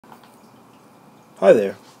Hi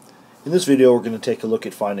there. In this video we're going to take a look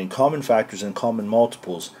at finding common factors and common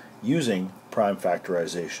multiples using prime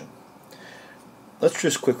factorization. Let's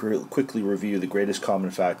just quickly review the greatest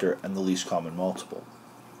common factor and the least common multiple.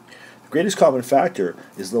 The greatest common factor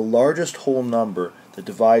is the largest whole number that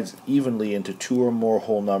divides evenly into two or more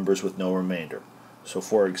whole numbers with no remainder. So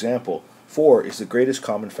for example, 4 is the greatest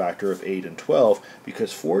common factor of 8 and 12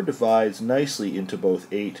 because 4 divides nicely into both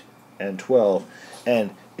 8 and 12,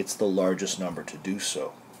 and it's the largest number to do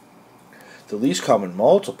so. The least common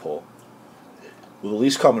multiple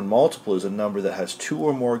is a number that has two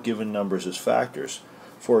or more given numbers as factors.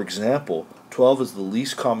 For example, 12 is the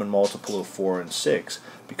least common multiple of 4 and 6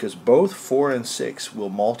 because both 4 and 6 will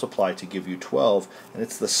multiply to give you 12, and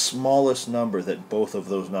it's the smallest number that both of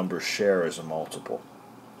those numbers share as a multiple.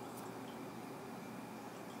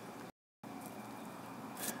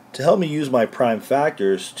 To help me use my prime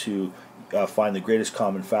factors to find the greatest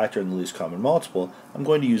common factor and the least common multiple, I'm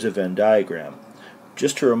going to use a Venn diagram.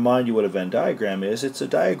 Just to remind you what a Venn diagram is, it's a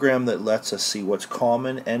diagram that lets us see what's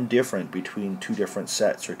common and different between two different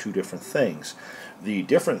sets or two different things. The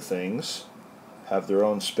different things have their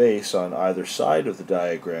own space on either side of the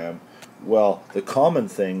diagram, while the common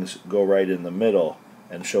things go right in the middle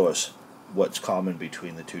and show us what's common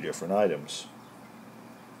between the two different items.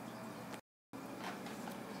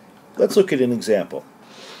 Let's look at an example.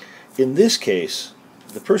 In this case,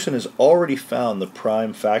 the person has already found the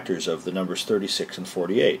prime factors of the numbers 36 and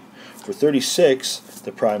 48. For 36,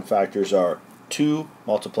 the prime factors are 2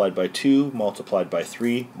 multiplied by 2 multiplied by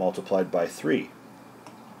 3 multiplied by 3.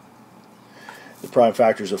 The prime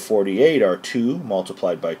factors of 48 are 2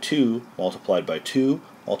 multiplied by 2 multiplied by 2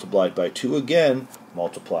 multiplied by 2 again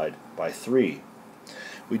multiplied by 3.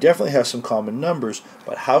 We definitely have some common numbers,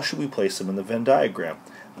 but how should we place them in the Venn diagram?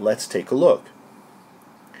 Let's take a look.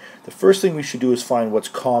 The first thing we should do is find what's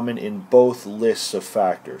common in both lists of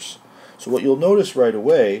factors. So what you'll notice right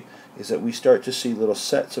away is that we start to see little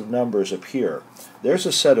sets of numbers appear. There's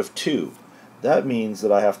a set of 2. That means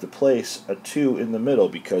that I have to place a 2 in the middle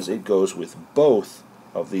because it goes with both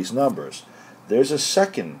of these numbers. There's a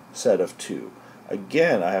second set of 2.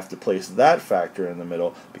 Again, I have to place that factor in the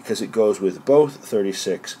middle because it goes with both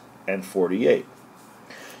 36 and 48.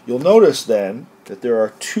 You'll notice then that there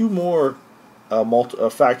are two more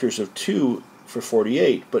factors of 2 for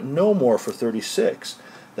 48, but no more for 36.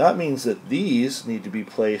 That means that these need to be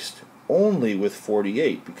placed only with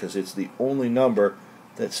 48 because it's the only number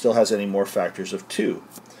that still has any more factors of 2.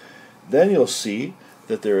 Then you'll see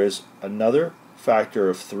that there is another factor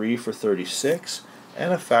of 3 for 36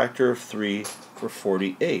 and a factor of 3 for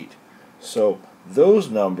 48. So those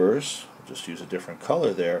numbers, I'll just use a different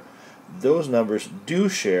color there, those numbers do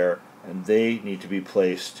share, and they need to be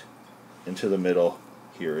placed into the middle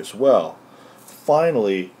here as well.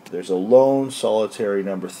 Finally, there's a lone solitary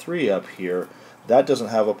number 3 up here. That doesn't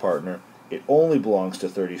have a partner. It only belongs to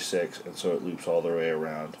 36, and so it loops all the way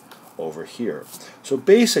around over here. So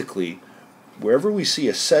basically, wherever we see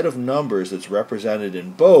a set of numbers that's represented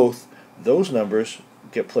in both, those numbers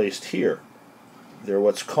get placed here. They're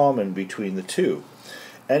what's common between the two.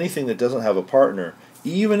 Anything that doesn't have a partner,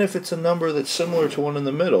 even if it's a number that's similar to one in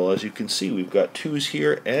the middle, as you can see, we've got 2's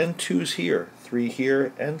here and 2's here, 3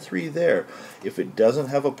 here and 3 there. If it doesn't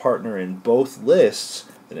have a partner in both lists,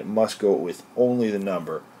 then it must go with only the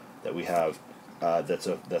number that we have that's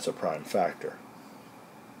a prime factor.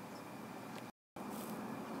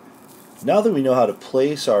 Now that we know how to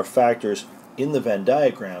place our factors in the Venn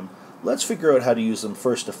diagram, let's figure out how to use them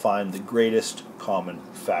first to find the greatest common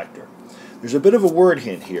factor. There's a bit of a word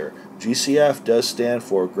hint here. GCF does stand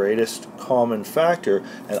for greatest common factor,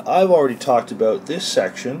 and I've already talked about this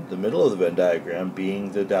section, the middle of the Venn diagram,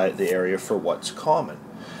 being the area for what's common.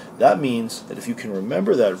 That means that if you can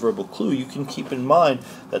remember that verbal clue, you can keep in mind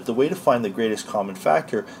that the way to find the greatest common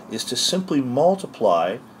factor is to simply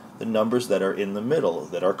multiply the numbers that are in the middle,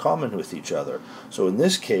 that are common with each other. So in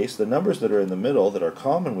this case, the numbers that are in the middle that are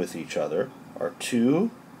common with each other are 2,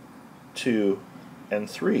 2, and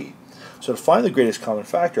 3. So to find the greatest common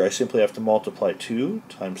factor, I simply have to multiply 2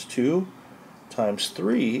 times 2 times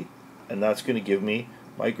 3, and that's going to give me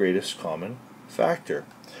my greatest common factor.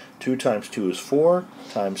 2 times 2 is 4,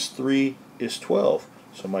 times 3 is 12.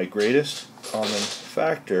 So my greatest common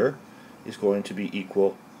factor is going to be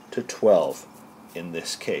equal to 12 in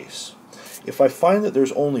this case. If I find that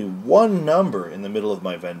there's only one number in the middle of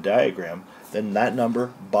my Venn diagram, then that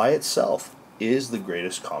number by itself is the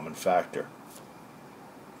greatest common factor.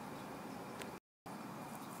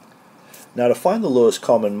 Now to find the lowest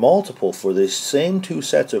common multiple for these same two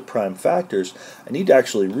sets of prime factors, I need to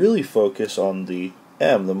actually really focus on the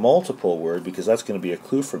LCM, the multiple word, because that's going to be a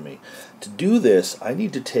clue for me. To do this, I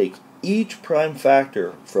need to take each prime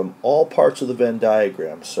factor from all parts of the Venn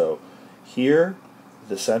diagram. So here,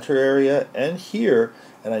 the center area, and here,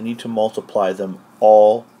 and I need to multiply them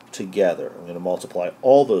all together. I'm going to multiply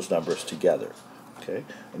all those numbers together. Okay,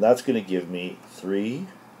 and that's going to give me 3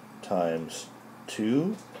 times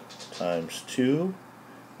 2 times 2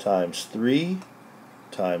 times 3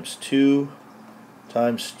 times 2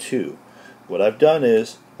 times 2. What I've done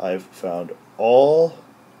is I've found all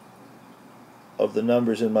of the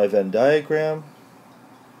numbers in my Venn diagram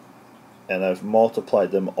and I've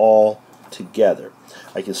multiplied them all together.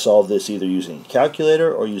 I can solve this either using a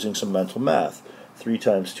calculator or using some mental math. 3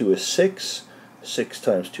 times 2 is 6, 6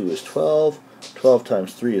 times 2 is 12, 12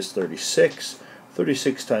 times 3 is 36,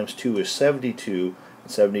 36 times 2 is 72,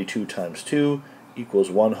 and 72 times 2 equals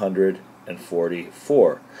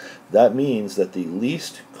 144. That means that the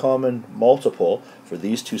least common multiple for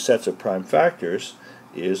these two sets of prime factors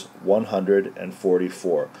is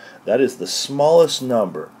 144. That is the smallest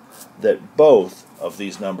number that both of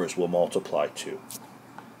these numbers will multiply to.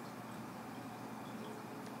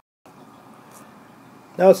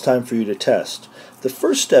 Now it's time for you to test. The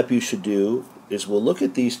first step you should do is we'll look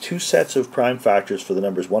at these two sets of prime factors for the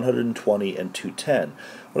numbers 120 and 210.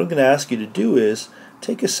 What I'm going to ask you to do is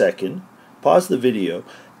take a second, pause the video,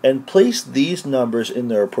 and place these numbers in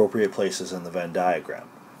their appropriate places in the Venn diagram.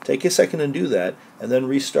 Take a second and do that, and then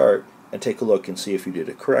restart and take a look and see if you did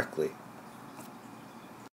it correctly.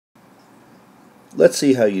 Let's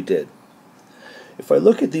see how you did. If I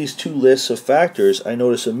look at these two lists of factors, I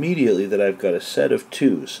notice immediately that I've got a set of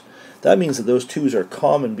 2's. That means that those 2's are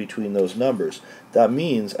common between those numbers. That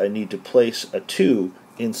means I need to place a 2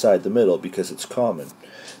 inside the middle because it's common.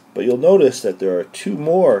 But you'll notice that there are 2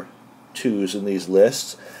 more 2's in these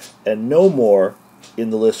lists and no more in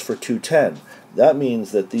the list for 210. That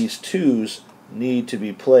means that these 2's need to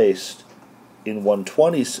be placed in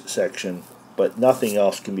 120's section, but nothing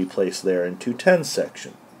else can be placed there in 210's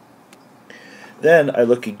section. Then I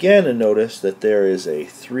look again and notice that there is a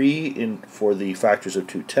 3 for the factors of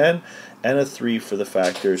 210 and a 3 for the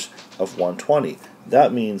factors of 120.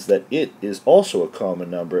 That means that it is also a common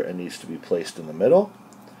number and needs to be placed in the middle.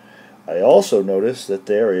 I also notice that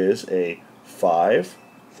there is a 5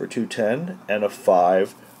 for 210 and a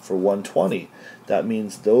 5 for 120. That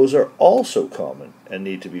means those are also common and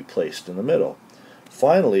need to be placed in the middle.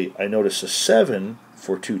 Finally, I notice a 7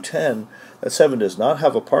 for 210. That 7 does not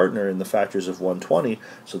have a partner in the factors of 120,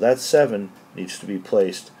 so that 7 needs to be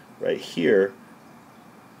placed right here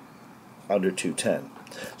under 210.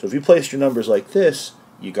 So if you placed your numbers like this,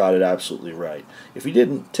 you got it absolutely right. If you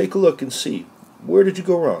didn't, take a look and see. Where did you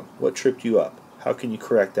go wrong? What tripped you up? How can you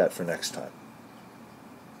correct that for next time?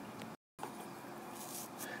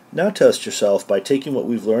 Now test yourself by taking what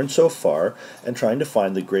we've learned so far and trying to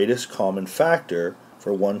find the greatest common factor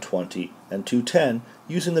for 120 and 210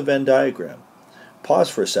 using the Venn diagram. Pause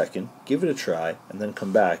for a second, give it a try, and then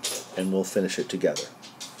come back and we'll finish it together.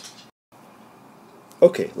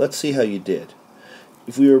 Okay, let's see how you did.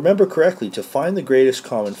 If we remember correctly, to find the greatest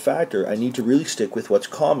common factor, I need to really stick with what's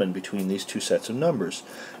common between these two sets of numbers.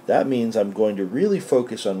 That means I'm going to really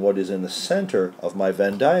focus on what is in the center of my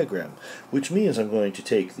Venn diagram, which means I'm going to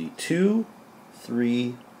take the 2,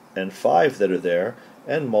 3, and 5 that are there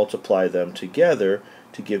and multiply them together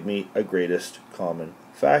to give me a greatest common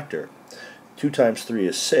factor. 2 times 3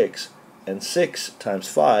 is 6, and 6 times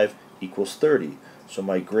 5 equals 30. So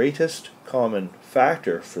my greatest common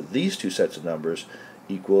factor for these two sets of numbers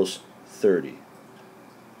equals 30.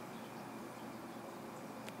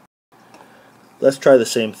 Let's try the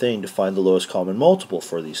same thing to find the lowest common multiple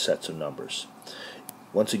for these sets of numbers.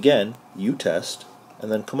 Once again, you test,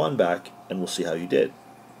 and then come on back and we'll see how you did.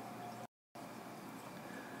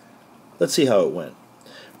 Let's see how it went.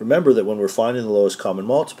 Remember that when we're finding the lowest common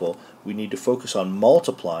multiple, we need to focus on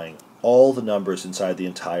multiplying all the numbers inside the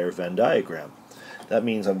entire Venn diagram. That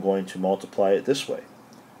means I'm going to multiply it this way.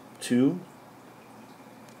 2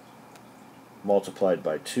 multiplied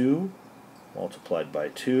by 2, multiplied by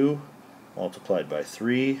 2, multiplied by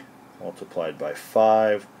 3, multiplied by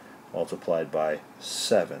 5, multiplied by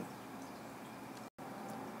 7.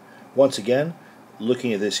 Once again,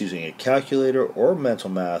 looking at this using a calculator or mental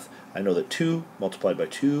math, I know that 2 multiplied by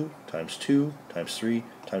 2 times 3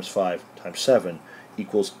 times 5 times 7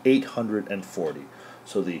 equals 840.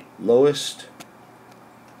 So the lowest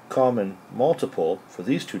common multiple for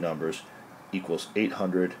these two numbers equals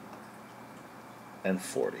 840.